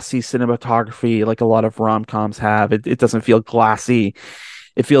of glossy cinematography like a lot of rom-coms have. It doesn't feel glassy.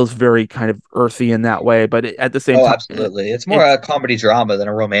 It feels very kind of earthy in that way, but at the same Oh, time, absolutely. It's more a comedy drama than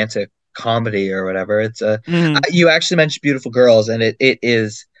a romantic comedy or whatever. Mhm. You actually mentioned Beautiful Girls, and it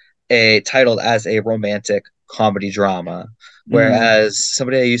is titled as a romantic comedy drama, whereas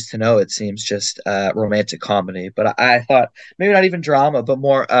somebody I used to know, it seems just romantic comedy. But I thought maybe not even drama, but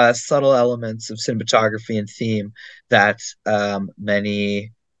more subtle elements of cinematography and theme that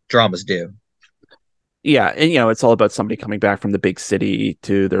many dramas do. Yeah, and it's all about somebody coming back from the big city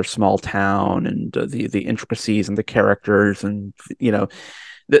to their small town, and the intricacies and the characters, and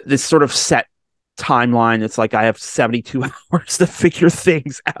this sort of set timeline. It's like I have 72 hours to figure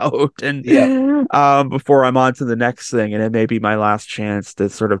things out, and before I'm on to the next thing, and it may be my last chance to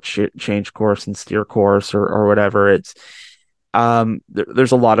sort of change course and steer course or whatever. It's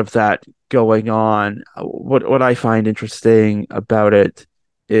there's a lot of that going on. What I find interesting about it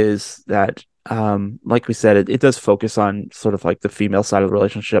is that like we said, it does focus on sort of like the female side of the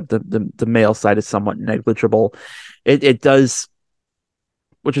relationship. The male side is somewhat negligible. It does,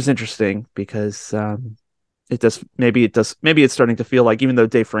 which is interesting because maybe it's starting to feel like, even though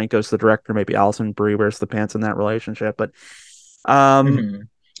Dave Franco's the director, maybe Alison Brie wears the pants in that relationship. But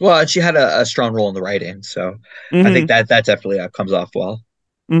well, and she had a strong role in the writing, so I think that definitely comes off well.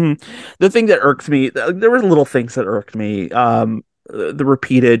 The thing that irked me, there were little things that irked me. The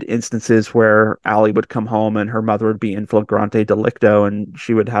repeated instances where Allie would come home and her mother would be in flagrante delicto, and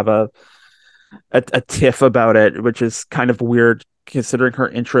she would have a tiff about it, which is kind of weird considering her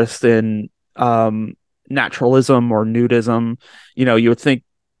interest in naturalism or nudism. You would think,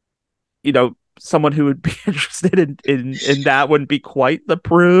 someone who would be interested in that wouldn't be quite the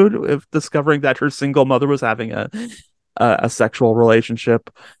prude if discovering that her single mother was having a sexual relationship.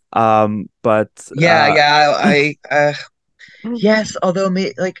 But yes, although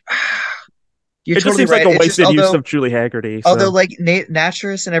you're it totally just seems right. like a wasted use of Julie Haggerty. Although like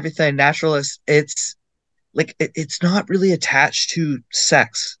naturalists and everything, naturalists, it's like it's not really attached to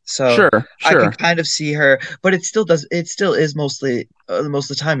sex, so sure. I can kind of see her, but it still is mostly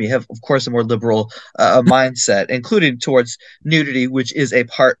most of the time you have, of course, a more liberal mindset, including towards nudity, which is a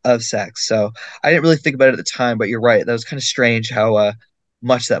part of sex. So I didn't really think about it at the time, but you're right, that was kind of strange how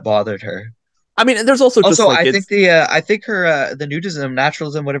much that bothered her. I mean, there's also just like, I think her the nudism,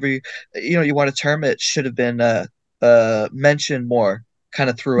 naturalism, whatever you want to term it, should have been mentioned more kind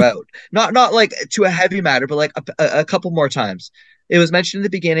of throughout. Not like to a heavy matter, but like a couple more times. It was mentioned in the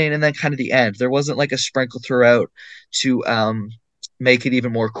beginning and then kind of the end. There wasn't like a sprinkle throughout to make it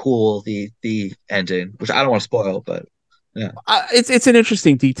even more cool, the ending, which I don't want to spoil, but yeah. It's an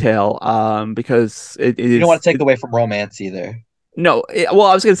interesting detail because you don't want to take away from romance either. No, well,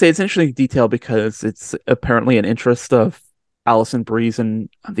 I was going to say it's an interesting detail because it's apparently an interest of Alison Brie's and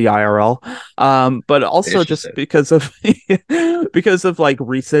the IRL, but also just because of like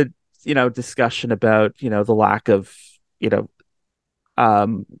recent discussion about the lack of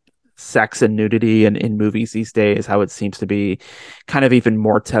sex and nudity in movies these days, how it seems to be kind of even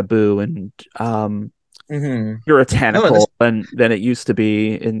more taboo and puritanical than it used to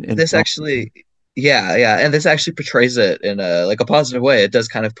be in this film. Actually, and this actually portrays it in a positive way. It does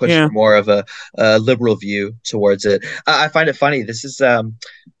kind of push for more of a liberal view towards it. I find it funny. This is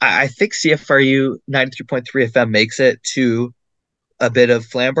I think CFRU 93.3 FM makes it to a bit of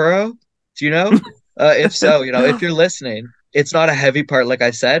Flamborough. Do you know? If so, if you're listening, it's not a heavy part, like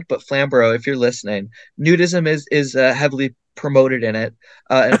I said, but Flamborough, if you're listening, nudism is heavily promoted in it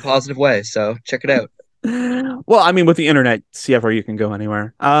in a positive way. So check it out. Well, I mean, with the internet, CFRU, you can go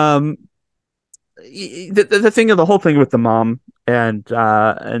anywhere. The thing of the whole thing with the mom and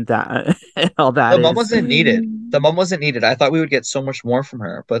that and all that. The mom wasn't needed. I thought we would get so much more from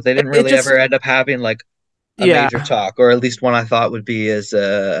her, but they didn't really ever end up having like a major talk, or at least one I thought would be as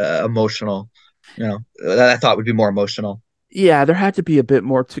emotional. That I thought would be more emotional. Yeah, there had to be a bit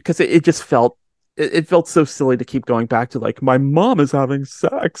more because it just felt so silly to keep going back to like, my mom is having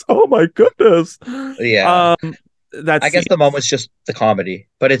sex. Oh my goodness. Yeah. I guess the mom was just the comedy,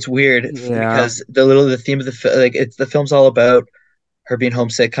 but it's weird because the theme of the film's all about her being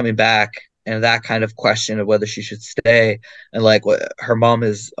homesick, coming back, and that kind of question of whether she should stay, and like her mom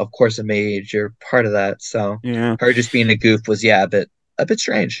is of course a major part of that. So her just being a goof was a bit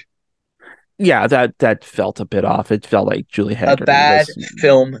strange. Yeah, that felt a bit off. It felt like Julie Haggerty. A bad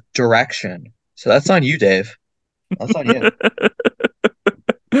film direction. So that's on you, Dave. That's on you.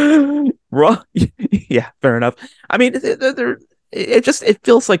 Yeah, fair enough. I mean, it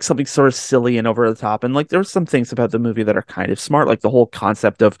feels like something sort of silly and over the top, and like there's some things about the movie that are kind of smart, like the whole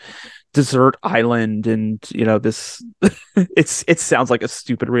concept of desert island, and this it sounds like a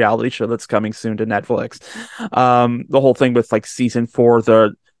stupid reality show that's coming soon to Netflix. The whole thing with like season 4,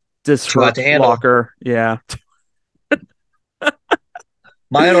 the desert locker. Yeah.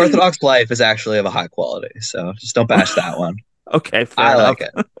 My Unorthodox Life is actually of a high quality, so just don't bash that one. Okay, fair I enough. like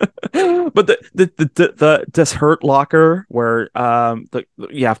it. But the desert locker where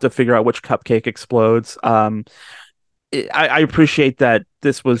you have to figure out which cupcake explodes. I appreciate that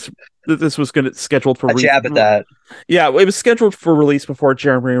this was scheduled for jab at that. Yeah, it was scheduled for release before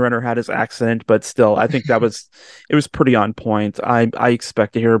Jeremy Renner had his accident, but still, I think it was pretty on point. I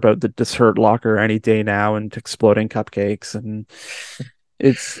expect to hear about the dessert locker any day now and exploding cupcakes, and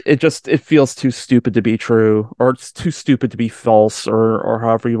It feels too stupid to be true, or it's too stupid to be false, or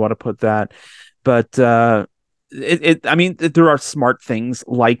however you want to put that. But I mean, there are smart things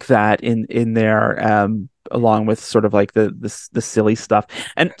like that in there, along with sort of like the silly stuff.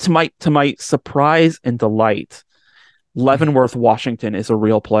 And to my surprise and delight, Leavenworth, Washington is a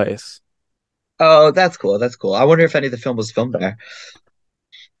real place. Oh, that's cool. That's cool. I wonder if any of the film was filmed there.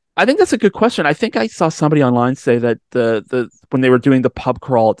 I think that's a good question. I think I saw somebody online say that the when they were doing the pub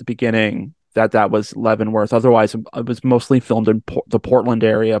crawl at the beginning, that was Leavenworth. Otherwise, it was mostly filmed in the Portland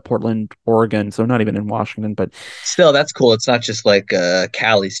area, Portland, Oregon. So not even in Washington, but still, that's cool. It's not just like a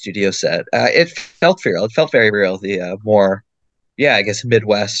Cali studio set. It felt real. It felt very real. The more, yeah, I guess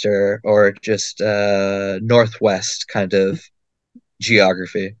Midwest or just Northwest kind of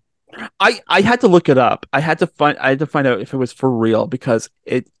geography. I had to look it up. I had to find out if it was for real, because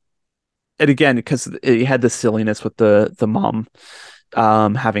it had the silliness with the mom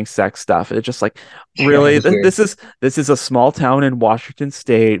having sex stuff. It's just like, really, this is a small town in Washington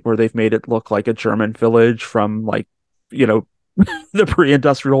State where they've made it look like a German village from, like, the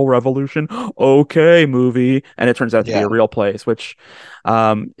pre-industrial revolution. Okay, movie. And it turns out to be a real place, which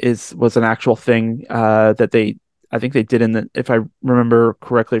was an actual thing that I think they did if I remember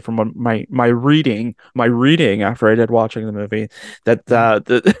correctly from my reading after I did watching the movie, that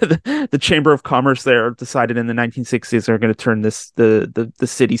the Chamber of Commerce there decided in the 1960s they're going to turn the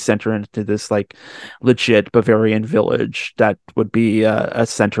city center into this like legit Bavarian village that would be a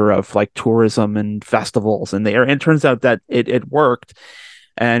center of like tourism and festivals in there. And it turns out that it worked,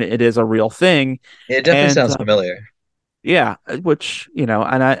 and it is a real thing. It definitely sounds familiar. Yeah, which, and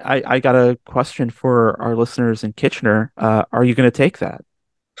I got a question for our listeners in Kitchener. Are you going to take that?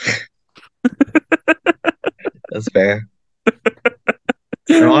 That's fair.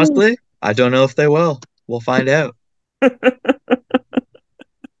 And honestly, I don't know if they will. We'll find out.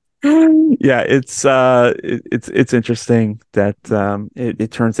 Yeah, it's interesting that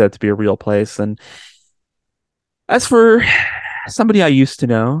it turns out to be a real place. And as for Somebody I Used to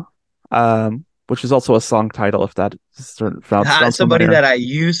Know, which is also a song title, if that sort of sounds Somebody familiar. that I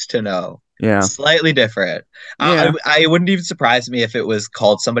used to know. Yeah. Slightly different. Yeah. I wouldn't even surprise me if it was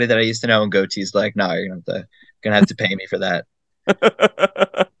called Somebody That I Used to Know, and Goatee's like, no, you're gonna have to pay me for that.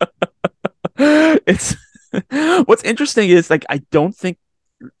 It's what's interesting is, like, I don't think,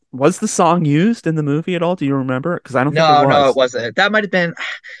 was the song used in the movie at all? Do you remember? Because I don't think it was. No, it wasn't. That might have been,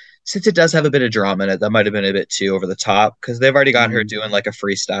 since it does have a bit of drama in it, that might have been a bit too over the top, because they've already got her doing like a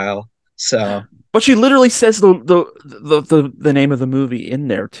freestyle. So, but she literally says the name of the movie in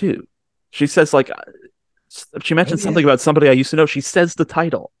there too. She says, like, she mentioned something about Somebody I Used to Know. She says the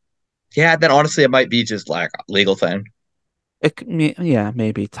title. Yeah, then honestly, it might be just like a legal thing. Yeah,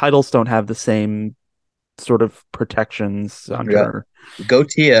 maybe titles don't have the same sort of protections under. Yeah.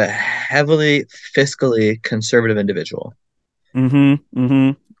 Goatee, a heavily fiscally conservative individual.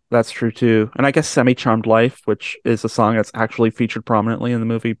 That's true too. And I guess Semi Charmed Life, which is a song that's actually featured prominently in the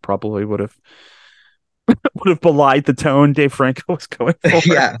movie, probably would have belied the tone Dave Franco was going for.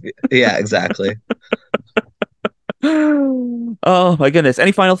 Yeah, exactly. Oh my goodness.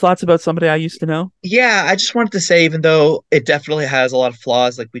 Any final thoughts about Somebody I Used to Know? Yeah, I just wanted to say, even though it definitely has a lot of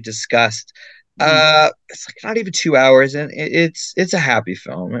flaws like we discussed, it's like not even 2 hours, and it's a happy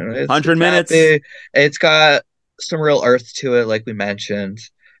film. 100 minutes. Happy. It's got some real earth to it, like we mentioned.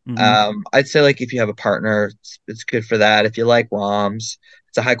 I'd say, like, if you have a partner, it's good for that. If you like ROMs,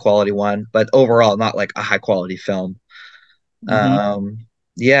 it's a high quality one, but overall not like a high quality film.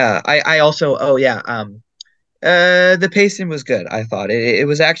 Yeah, I also, the pacing was good. I thought it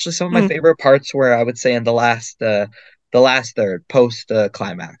was actually some of my favorite parts, where I would say in the last third post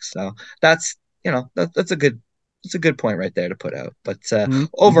climax. So that's that's a good point right there to put out. But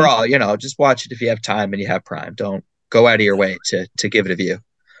overall, just watch it if you have time and you have Prime. Don't go out of your way to give it a view.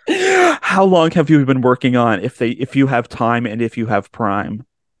 How long have you been working on if you have time and if you have Prime?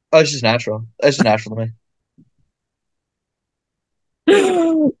 Oh, it's just natural. It's just natural to me.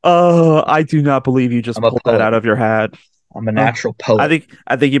 Oh, I do not believe you just pulled that out of your head. I'm a natural poet.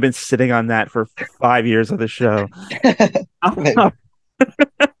 I think you've been sitting on that for 5 years of the show.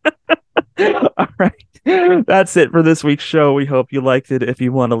 All right. That's it for this week's show. We hope you liked it. If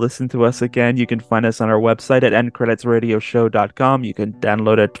you want to listen to us again, you can find us on our website at endcreditsradioshow.com. You can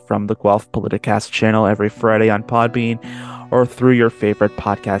download it from the Guelph Politicast channel every Friday on Podbean, or through your favorite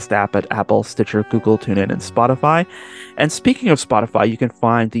podcast app at Apple, Stitcher, Google, TuneIn, and Spotify. And speaking of Spotify, you can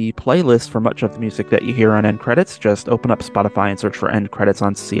find the playlist for much of the music that you hear on End Credits. Just open up Spotify and search for End Credits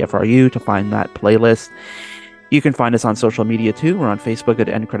on CFRU to find that playlist. You can find us on social media too. We're on Facebook at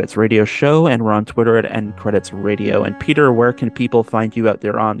End Credits Radio Show, and we're on Twitter at End Credits Radio. And Peter, where can people find you out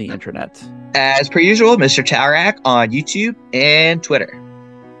there on the internet? As per usual, Mr. Tarak on YouTube and Twitter.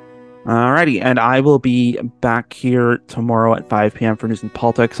 Alrighty, and I will be back here tomorrow at 5 p.m. for News and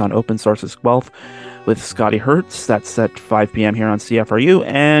Politics on Open Sources Guelph with Scotty Hertz. That's at 5 p.m. here on CFRU.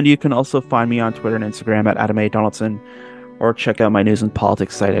 And you can also find me on Twitter and Instagram at Adam A. Donaldson, or check out my news and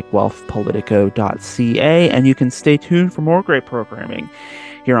politics site at guelphpolitico.ca. And you can stay tuned for more great programming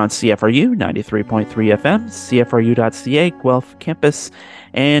here on CFRU 93.3 FM, CFRU.ca, Guelph Campus,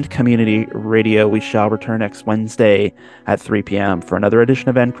 and Community Radio. We shall return next Wednesday at 3 p.m. for another edition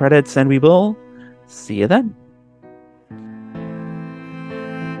of End Credits, and we will see you then.